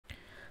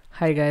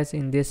Hi guys,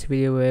 in this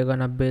video we're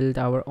gonna build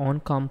our own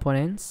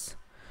components.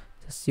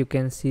 Just you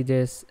can see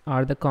this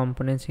are the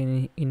components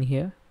in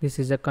here. This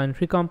is a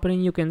country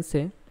component, you can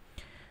say,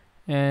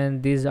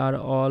 and these are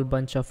all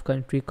bunch of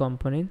country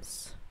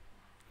components,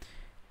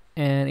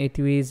 and it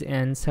is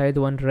inside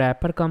one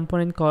wrapper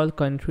component called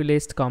country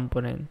list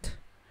component.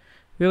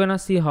 We're gonna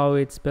see how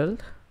it's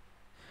built.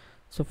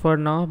 So for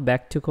now,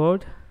 back to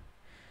code.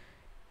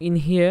 In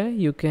here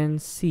you can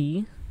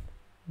see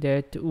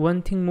that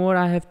one thing more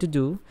I have to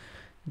do,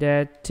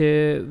 that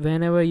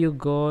whenever you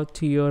go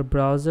to your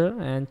browser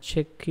and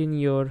check in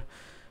your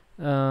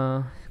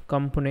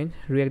component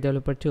React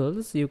Developer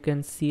Tools, you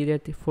can see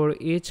that for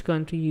each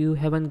country you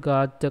haven't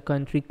got the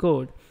country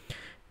code,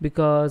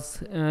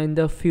 because in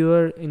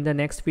the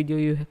next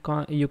video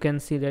you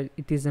can see that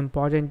it is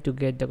important to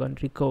get the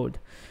country code.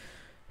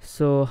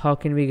 So how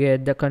can we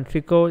get the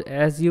country code?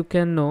 As you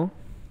can know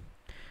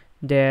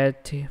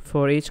that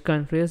for each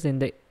countries in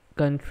the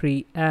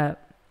country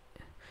app,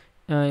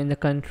 in the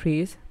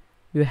countries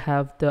you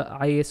have the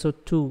ISO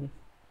 2.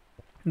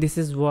 This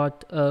is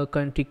what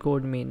country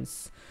code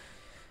means.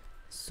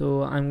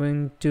 So I'm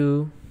going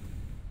to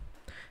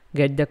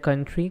get the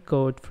country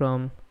code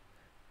from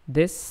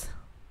this.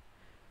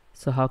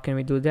 So how can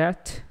we do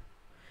that?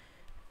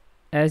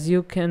 As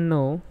you can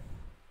know,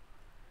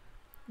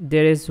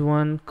 there is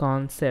one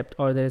concept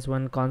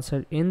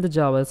in the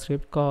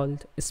JavaScript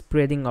called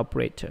spreading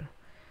operator.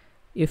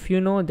 If you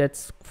know,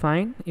 that's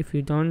fine. If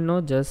you don't know,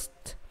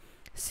 just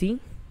see.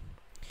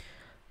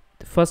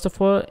 First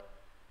of all,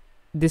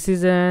 this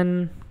is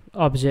an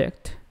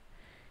object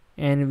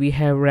and we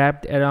have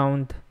wrapped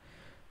around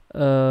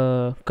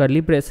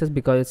curly braces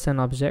because it's an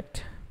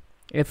object.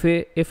 If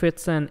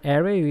it's an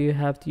array, we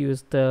have to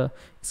use the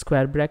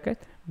square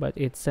bracket, but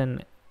it's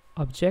an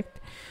object.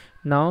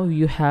 Now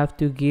you have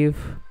to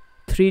give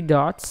 3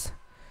 dots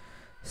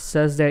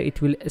such that it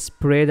will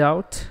spread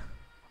out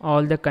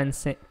all the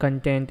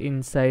content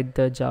inside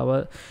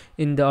the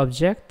in the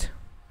object.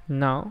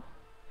 Now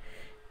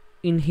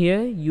in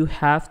here you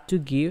have to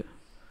give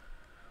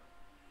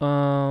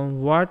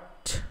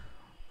what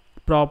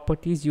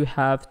properties you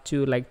have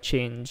to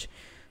change.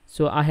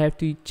 So I have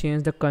to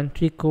change the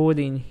country code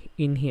in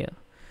here.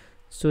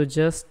 So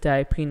just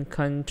type in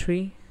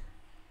country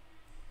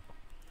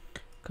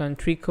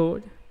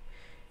code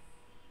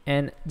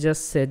and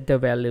just set the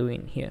value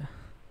in here,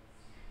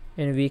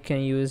 and we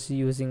can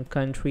using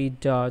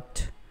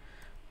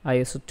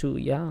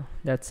country.iso2. yeah,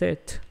 that's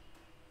it.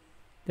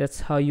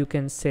 That's how you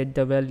can set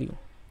the value.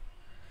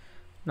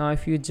 Now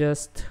if you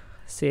just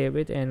save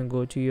it and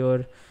go to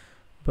your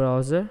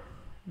browser,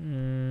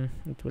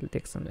 it will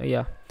take some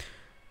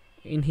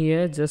in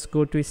here just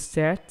go to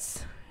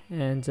stats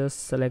and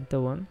just select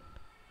the one.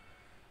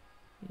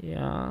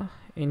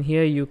 In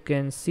here you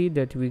can see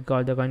that we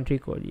got the country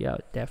code.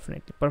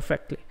 Definitely,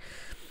 perfectly.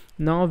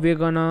 Now we're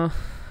gonna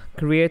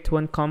create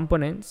one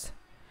components.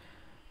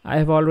 I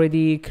have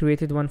already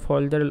created one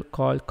folder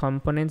called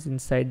components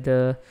inside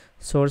the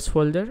source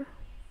folder,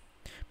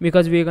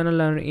 because we're gonna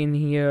learn in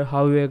here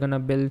how we're gonna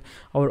build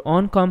our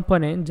own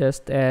component,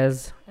 just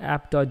as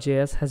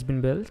app.js has been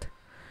built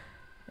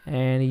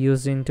and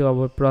used into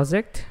our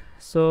project.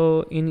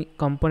 So in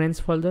components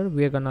folder,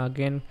 we're gonna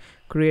again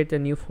create a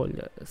new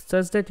folder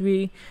such that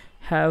we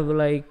have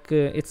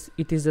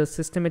it is a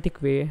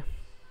systematic way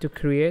to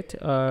create,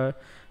 other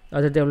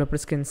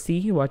developers can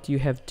see what you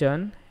have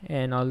done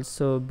and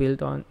also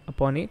build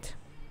upon it.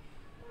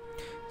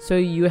 So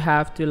you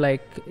have to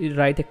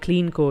write a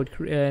clean code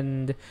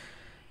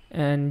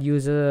and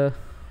use a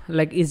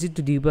easy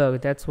to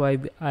debug. That's why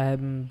I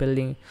am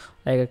building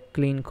a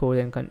clean code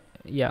and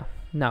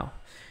now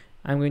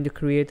I'm going to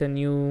create a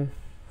new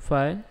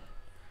file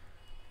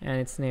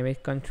and its name is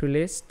country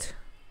list,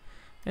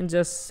 and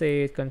just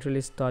say country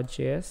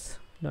list.js,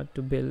 not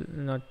to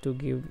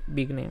give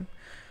big name.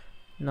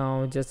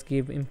 Now just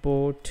give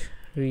import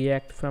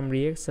React from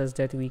React such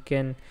that we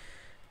can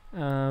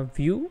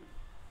view.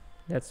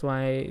 That's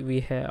why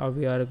we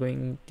are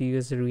going to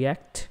use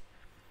React.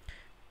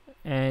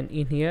 And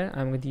in here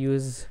I'm going to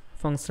use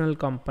functional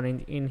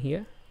component in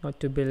here, not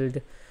to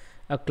build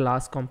a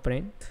class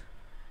component.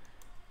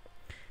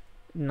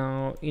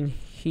 Now in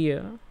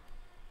here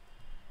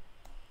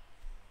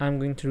I'm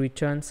going to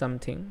return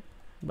something,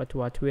 but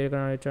what we're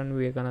gonna return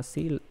we're gonna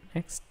see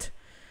next.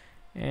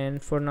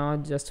 And for now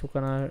just we're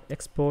gonna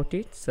export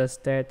it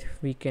such that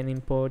we can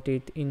import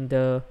it in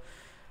the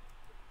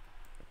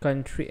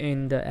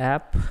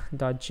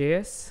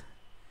app.js.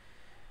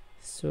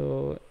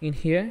 So in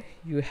here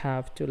you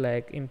have to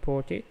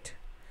import it.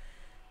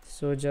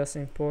 So just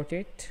import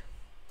it.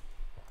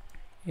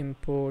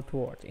 Import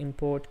what?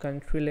 Import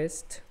country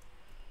list.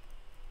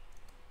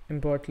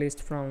 Import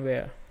list from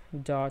where?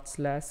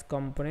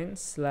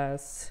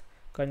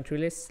 /components/country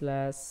list.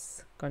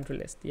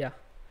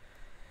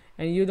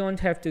 And you don't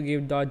have to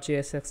give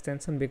 .js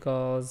extension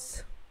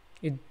because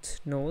it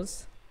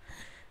knows,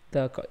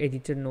 the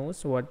editor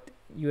knows what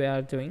you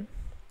are doing.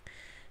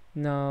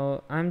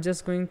 Now I'm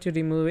just going to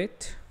remove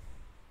it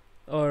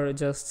or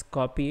just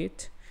copy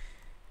it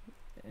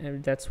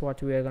and that's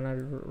what we are gonna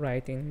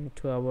write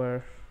into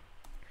our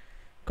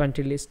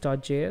country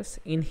list.js.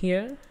 In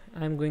here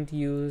I'm going to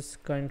use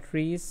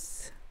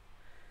countries,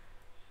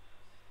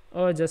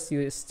 or just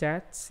use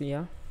stats.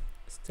 Yeah,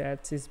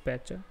 stats is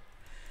better,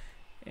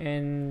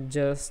 and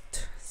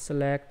just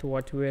select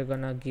what we're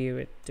gonna give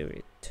it to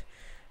it.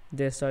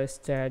 This are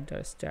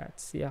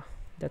stats. Yeah,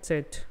 that's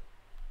it.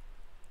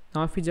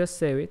 Now if we just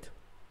save it,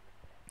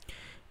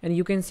 and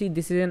you can see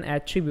this is an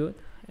attribute,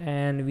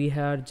 and we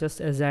are just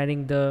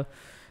assigning the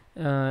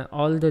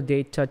all the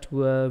data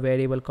to a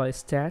variable called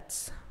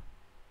stats.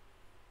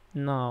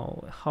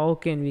 Now how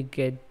can we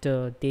get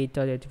the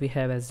data that we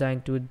have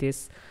assigned to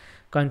this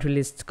country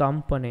list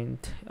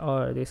component,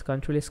 or this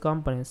country list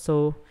component?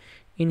 So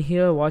in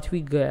here what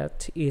we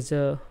get is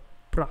a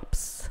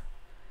props.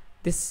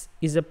 This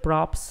is a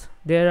props.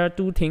 There are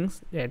two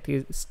things, that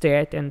is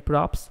stat and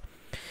props,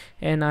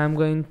 and I'm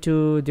going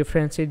to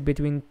differentiate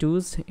between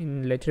twos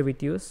in later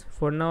videos.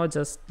 For now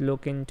just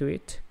look into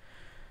it.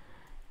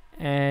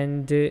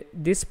 And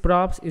this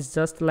props is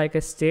just like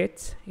a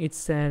state.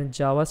 It's a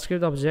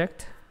JavaScript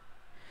object.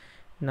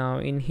 Now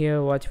in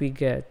here what we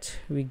get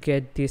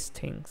these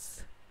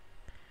things.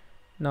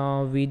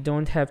 Now we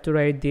don't have to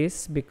write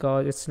this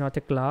because it's not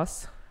a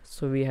class,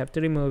 so we have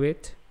to remove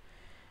it.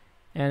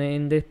 And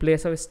in the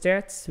place of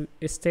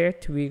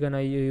state we're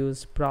gonna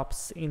use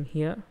props in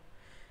here,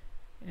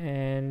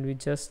 and we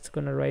just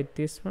gonna write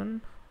this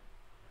one.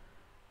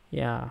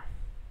 Yeah,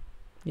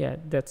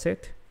 that's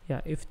it.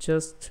 Yeah, if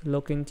just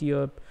look into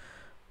your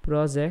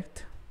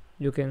project,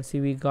 you can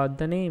see we got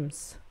the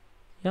names.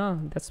 Yeah,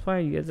 that's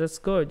fine. Yeah, that's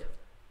good.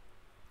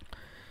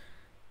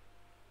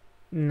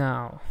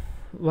 Now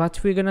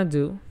what we're gonna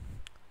do,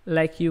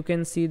 like you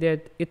can see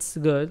that it's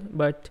good,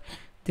 but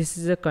this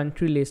is a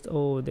country list.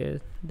 Oh,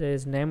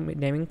 there's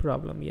naming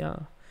problem. Yeah,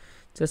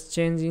 just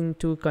changing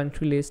to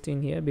country list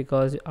in here,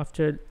 because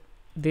after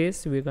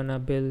this we're gonna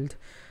build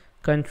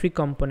country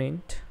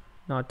component,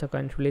 not a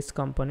country list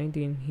component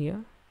in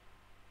here.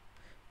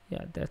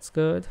 Yeah, that's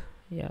good.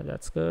 Yeah,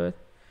 that's good.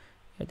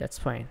 Yeah, that's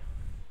fine.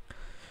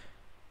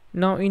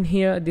 Now in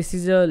here this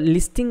is a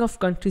listing of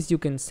countries, you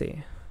can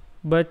say,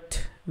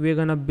 but we're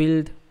gonna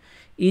build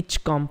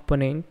each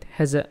component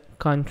has a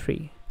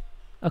country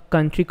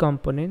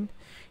component,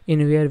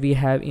 in where we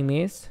have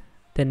image,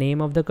 the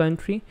name of the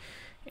country,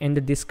 and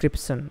the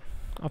description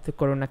of the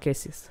corona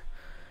cases.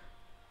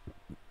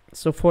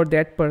 So for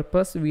that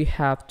purpose we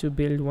have to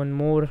build one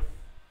more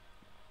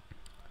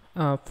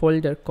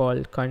folder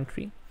called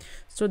country.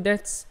 So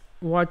that's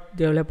what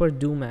developer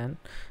do, man.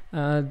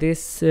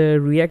 This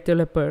React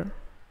developer,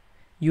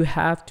 you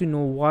have to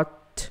know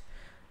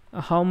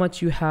how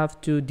much you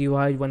have to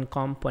divide one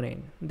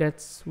component.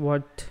 That's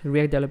what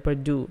React developer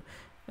do,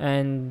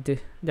 and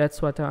that's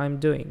what I'm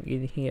doing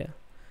in here.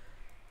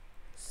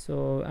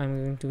 So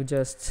I'm going to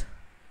just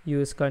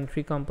use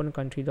country component,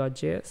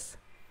 country.js,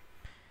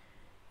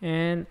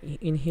 and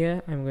in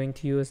here I'm going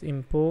to use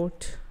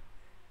import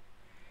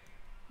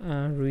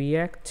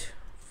React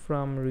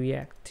from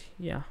React.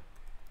 Yeah,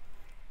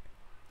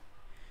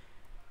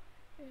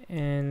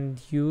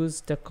 and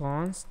use the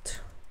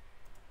const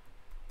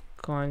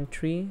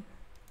country,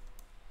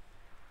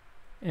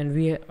 and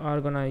we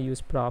are gonna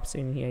use props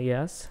in here.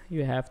 Yes,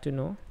 you have to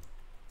know,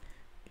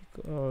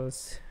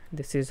 because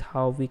this is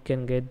how we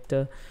can get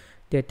the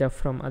data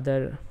from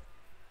other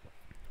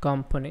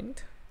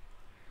component.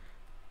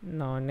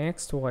 Now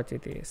next what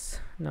it is,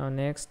 now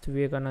next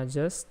we're gonna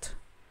just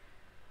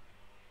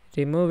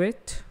remove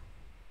it,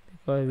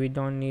 because we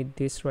don't need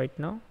this right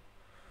now.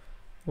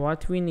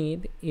 What we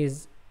need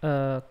is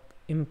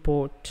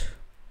import.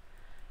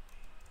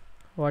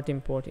 What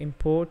import?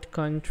 Import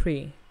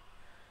country.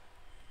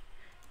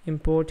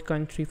 Import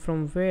country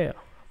from where?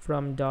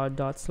 From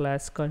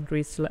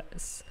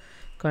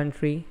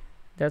 /country/country.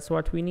 That's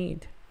what we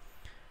need.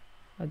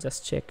 I'll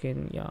just check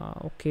in. Yeah,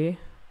 okay,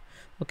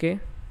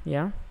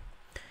 yeah.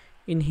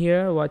 In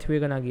here what we're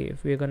gonna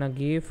give, we're gonna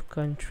give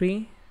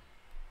country,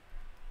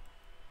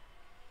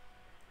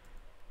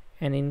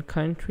 and in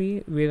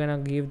country we're gonna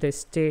give the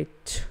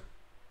state.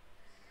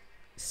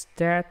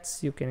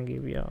 Stats you can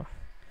give. Yeah,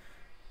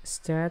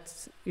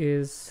 stats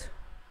is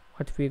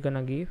what we're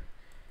gonna give.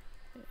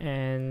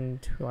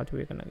 And what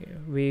we're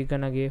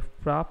gonna give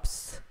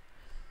props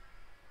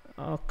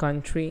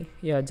country.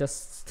 Yeah,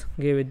 just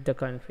give it the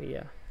country.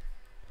 Yeah,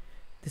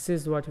 this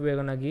is what we're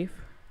gonna give.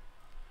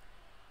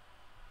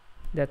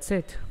 That's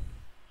it.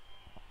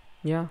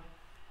 Yeah.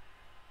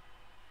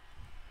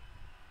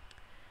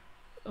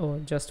 Oh,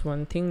 just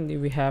one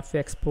thing, we have to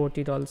export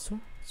it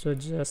also. So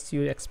just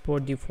you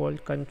export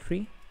default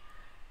country,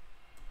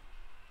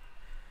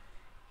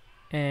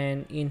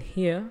 and in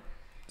here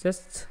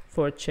just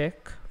for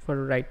check,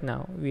 for right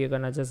now we are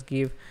gonna just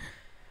give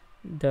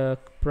the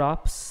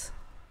props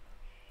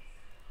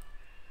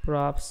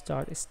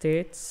dot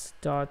states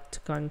dot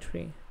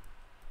country.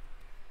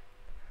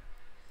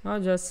 Now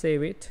just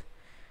save it,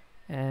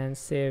 and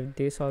save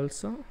this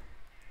also,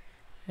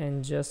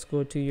 and just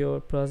go to your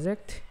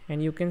project,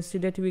 and you can see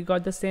that we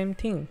got the same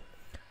thing.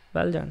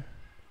 Well done,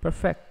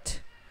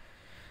 perfect.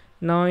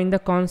 Now in the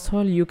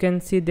console you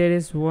can see there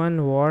is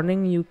one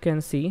warning you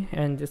can see,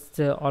 and it's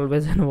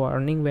always a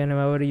warning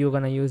whenever you're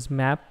gonna use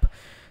map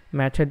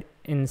method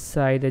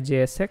inside the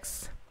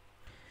JSX.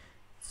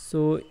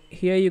 So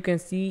here you can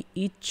see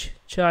each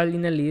child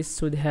in a list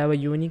should have a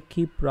unique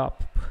key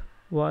prop.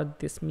 What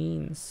this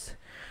means,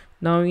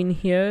 now in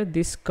here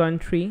this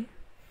country,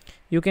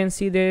 you can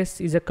see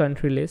this is a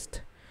country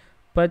list,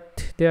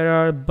 but there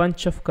are a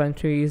bunch of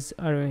countries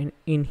are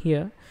in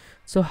here.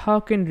 So how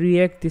can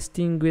React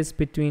distinguish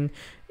between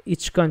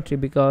each country,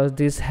 because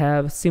these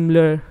have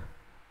similar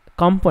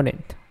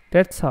component?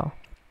 That's how,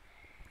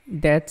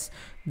 that's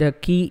the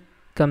key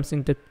comes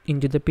into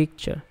the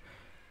picture.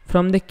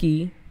 From the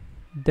key,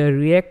 the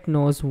React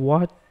knows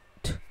what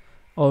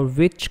or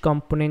which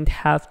component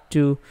have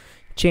to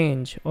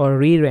change or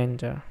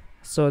re-render,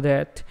 so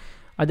that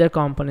other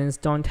components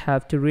don't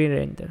have to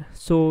re-render.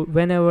 So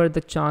whenever the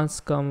chance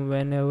come,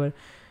 whenever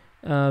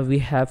we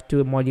have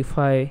to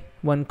modify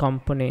one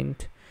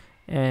component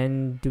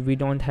and we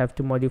don't have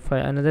to modify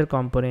another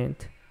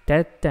component,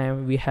 that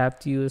time we have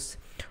to use,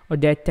 or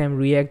that time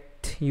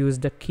React use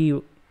the key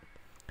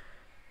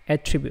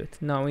attribute.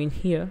 Now in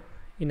here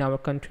in our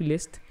country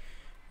list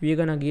we're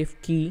gonna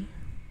give key,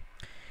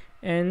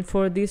 and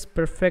for this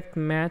perfect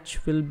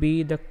match will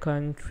be the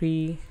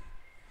country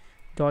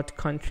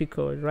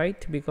code,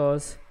 right?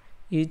 Because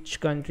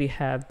each country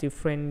have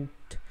different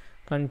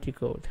country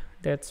code,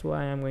 that's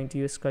why I'm going to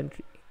use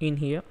country in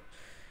here.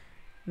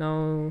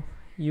 Now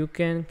you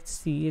can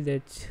see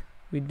that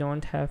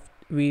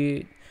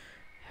we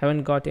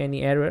haven't got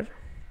any error.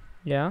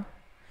 Yeah,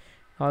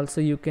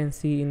 also you can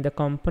see in the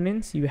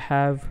components you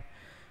have,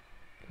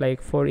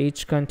 like for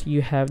each country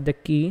you have the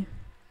key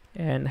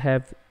and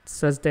have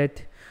such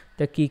that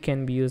the key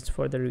can be used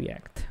for the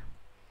React.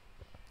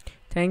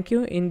 Thank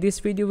you. In this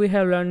video we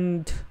have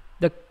learned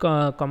the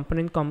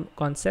component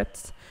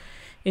concepts.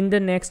 In the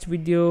next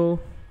video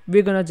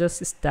we're gonna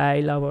just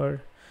style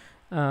our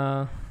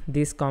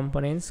these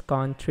components,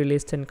 country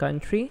list and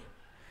country,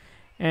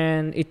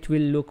 and it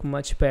will look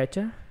much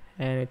better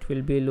and it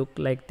will be look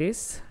like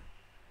this.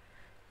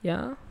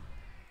 Yeah,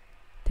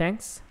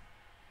 thanks.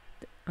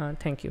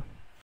 Thank you.